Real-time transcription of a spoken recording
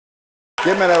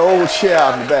Give me that old chair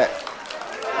out in the back.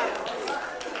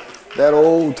 That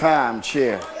old time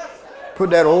chair. Put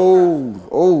that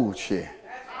old chair.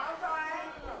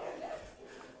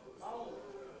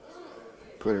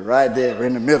 Put it right there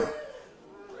in the middle.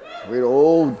 Where the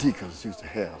old deacons used to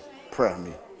have prayer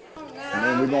meeting. And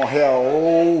then we're going to have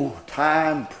old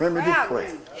time primitive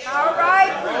prayer. All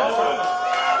right.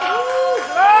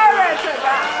 Glory to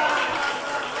God.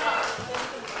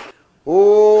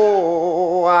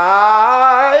 Oh,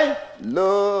 I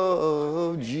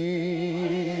love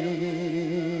Jesus.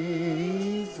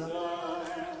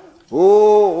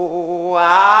 Oh,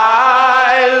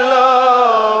 I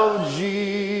love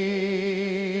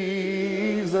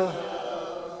Jesus.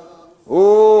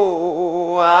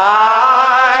 Oh,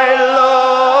 I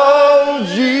love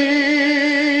Jesus.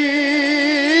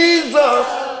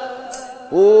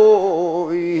 Oh,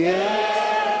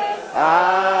 yes,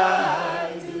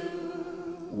 I do.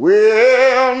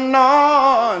 Will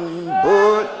none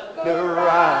but the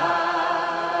righteous.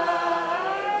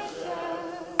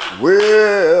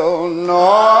 Will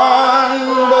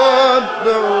none but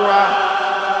the righteous.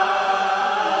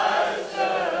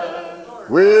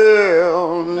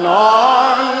 Will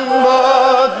none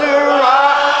but the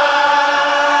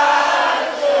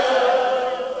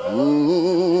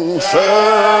righteous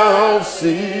shall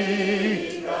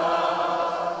see.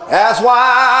 That's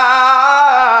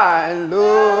why I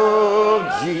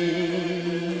love Jesus.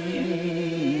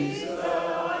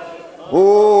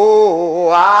 Oh,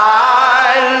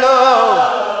 I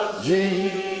love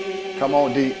Jesus. Come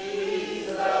on, deep.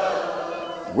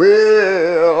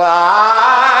 Will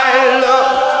I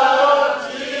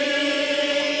love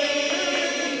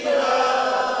Jesus?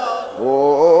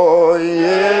 Oh,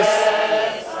 yes.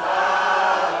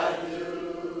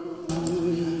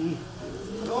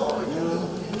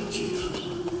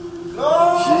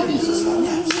 Jesus.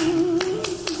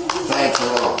 Thank you,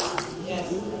 Lord. Yes.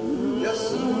 Yes,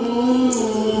 sir.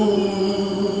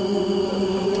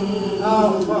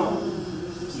 Our Father.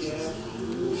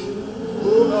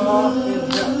 Who art in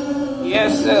heaven.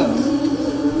 Yes, sir.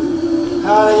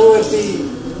 Hallowed be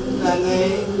thy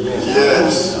name.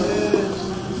 Yes.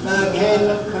 Thy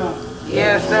kingdom come.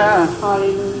 Yes, sir.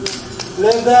 Hallelujah.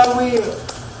 Let thy will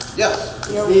Yes.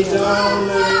 be done on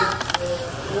earth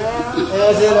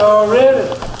as it already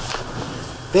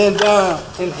been done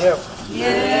in heaven.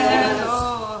 Yes,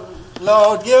 Lord.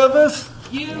 Lord, give us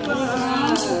You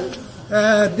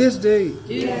are this day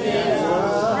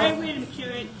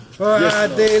for our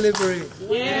daily bread.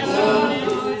 Yes, Lord.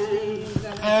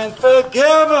 And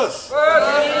forgive us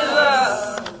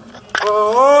for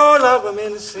all of them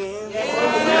in sin,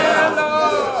 Yes,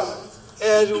 Lord.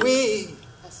 as we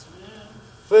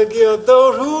forgive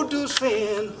those who do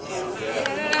sin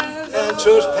and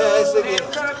trespass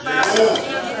against us.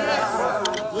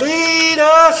 Lead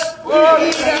us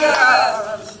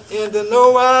into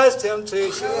no wise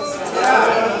temptation,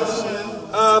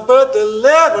 but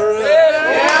deliver us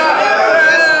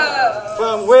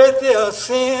from where their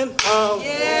sin comes,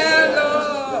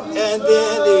 and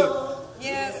then evil.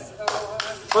 Yes, Lord.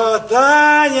 For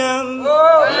thine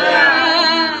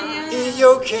is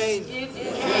your kingdom,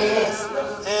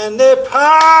 and the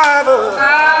power,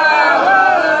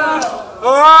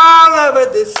 all of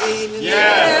it this evening.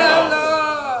 Yes, Lord.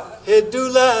 It do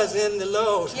lies in the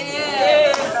Lord.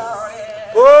 Yes, Lord.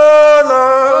 Oh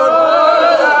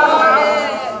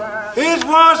Lord, He's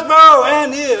once more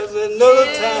and is another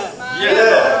time.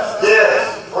 Yes.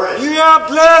 Yes. Praise. You are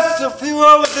blessed to few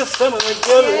over the summer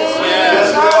together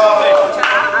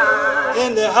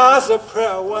in the house of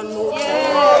prayer one more time.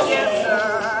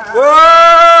 Oh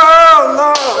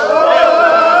Lord,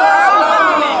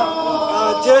 I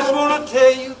just want to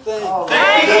tell you thanks.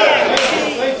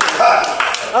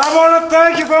 I want to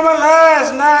thank you for my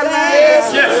last night.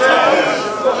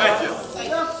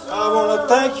 I want to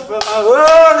thank you for my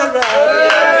early ride.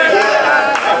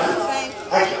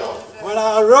 When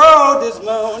I rode this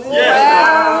morning,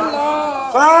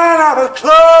 fine, I was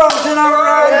closed and I'm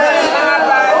right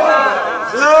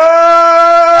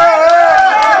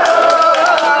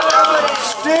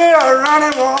still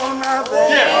running on my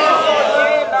back.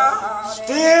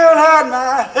 Still had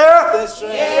my health and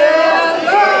strength.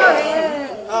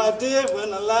 I did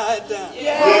when I lied down.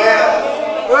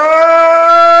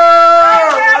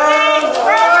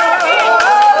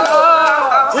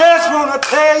 Just want to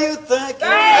tell you thank you.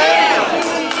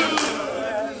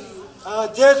 I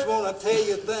just want to tell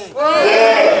you thank you.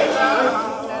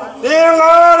 Dear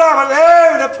Lord, I was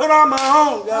able to put on my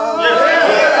own gown.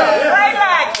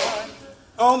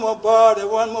 On my body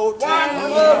one more time.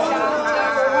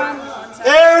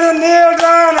 Able to kneel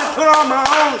down and put on my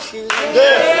own shoes.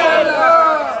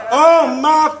 On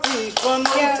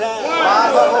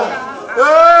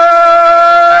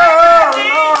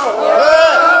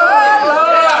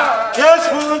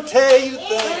Just want to tell you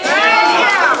thank you.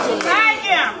 Thank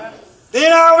you.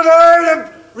 Then I was able to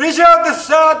reach out the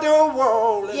side of the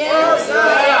wall and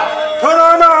put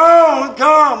on my own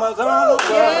garments on the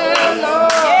wall.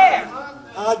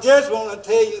 I just want to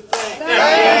tell you thank you.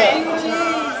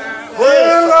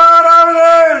 Well, Lord, I was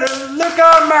able to look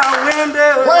out my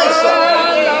window,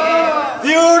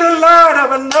 view the light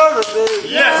of another day.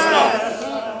 Yes, Lord.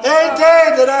 A day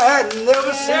that I had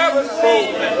never seen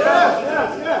before.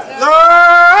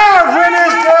 Lord, when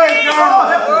this day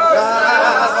comes,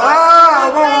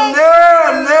 I won't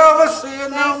never see it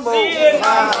no more.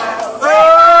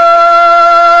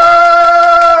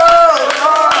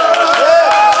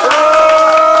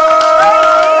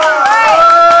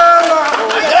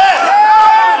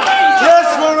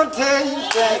 Just want to tell you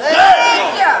thank you.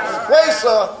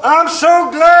 I'm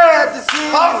so glad to see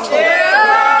you.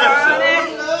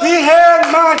 He had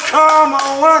my karma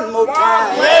one more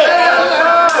time.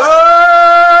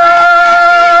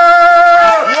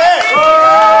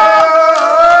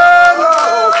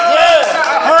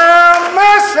 Have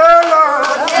mercy, Lord.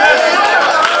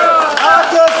 I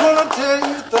just want to tell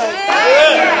you thank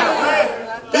you.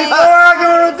 Before I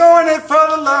go any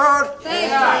further, Lord,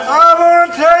 I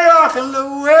want to tell you I can look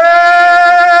way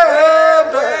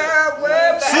back.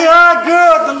 See how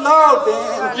good the Lord been.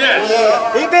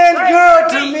 He been good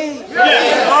to me.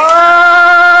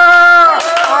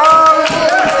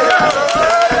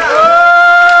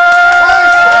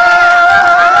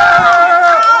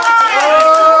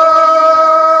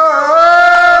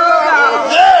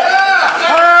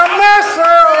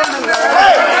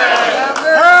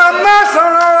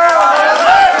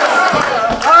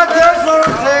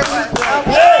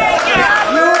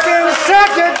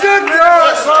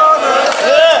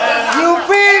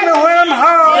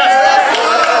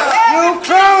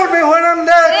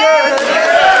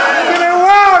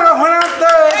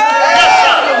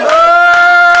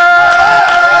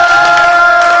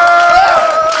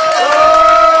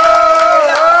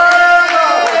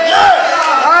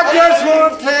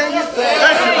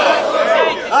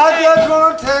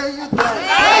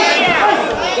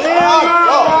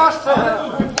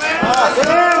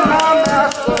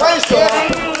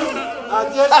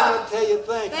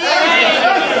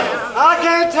 I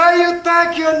can't tell you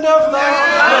thank you enough, Lord.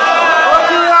 What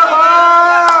you have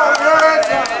already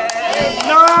done.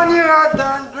 Knowing you have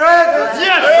done great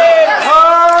things.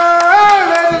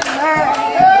 Already, man.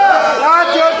 I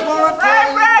just want to tell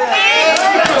you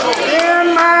thank you. In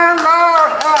my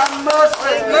Lord, have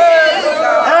mercy.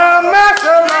 Have mercy,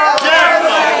 Lord.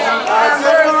 I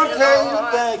just want to tell you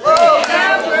thank you.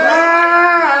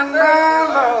 Man,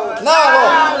 Lord.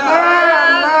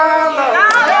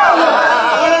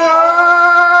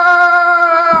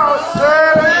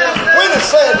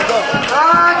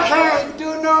 I can't do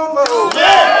no more. I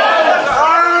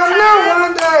know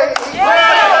one day.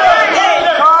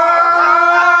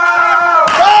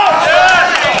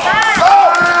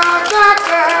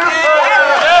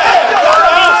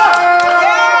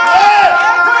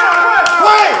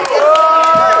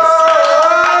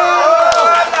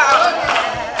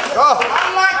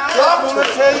 I'm going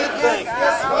to tell you things.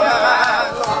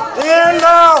 Then,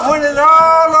 Lord, when it's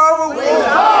all over with,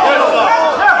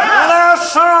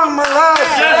 song my life.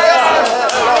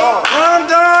 When I'm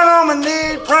down on my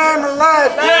knees praying my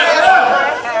life,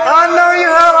 I know you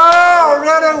have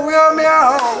already willed me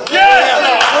home.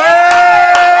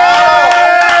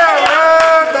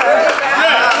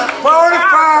 For the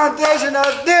foundation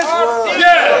of this world,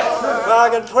 so I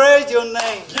can praise your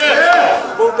name.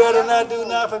 Who better not do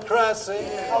not for Christ's sake?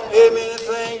 Amen and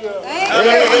thank you.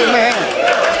 Amen.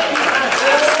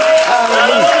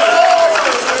 Hallelujah.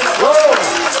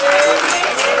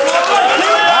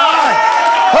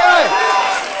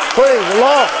 Praise the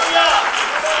Lord.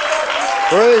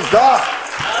 Praise God.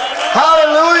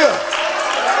 Hallelujah.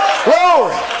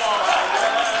 Glory.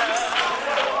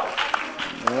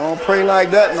 We don't pray like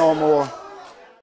that no more.